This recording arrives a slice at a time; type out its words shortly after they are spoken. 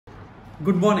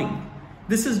Good morning.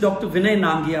 This is Dr. Vinay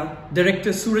Nangia,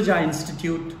 Director, Suraj Eye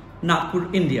Institute,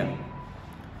 Nagpur, India.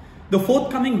 The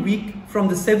forthcoming week from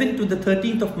the 7th to the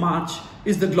 13th of March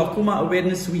is the Glaucoma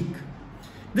Awareness Week.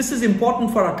 This is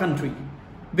important for our country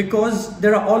because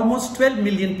there are almost 12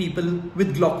 million people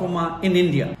with glaucoma in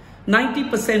India.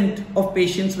 90% of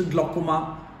patients with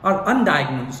glaucoma are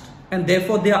undiagnosed and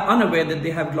therefore they are unaware that they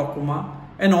have glaucoma,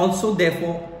 and also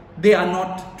therefore they are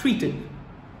not treated.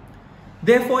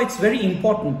 Therefore, it's very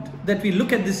important that we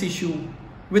look at this issue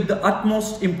with the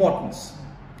utmost importance.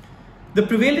 The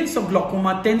prevalence of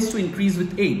glaucoma tends to increase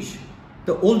with age.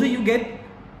 The older you get,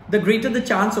 the greater the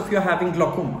chance of your having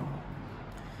glaucoma.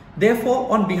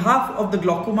 Therefore, on behalf of the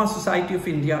Glaucoma Society of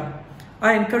India,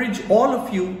 I encourage all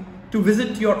of you to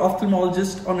visit your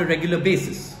ophthalmologist on a regular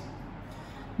basis.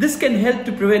 This can help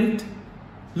to prevent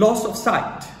loss of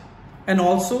sight and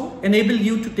also enable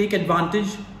you to take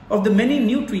advantage of the many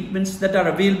new treatments that are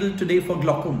available today for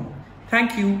glaucoma.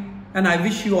 Thank you, and I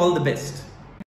wish you all the best.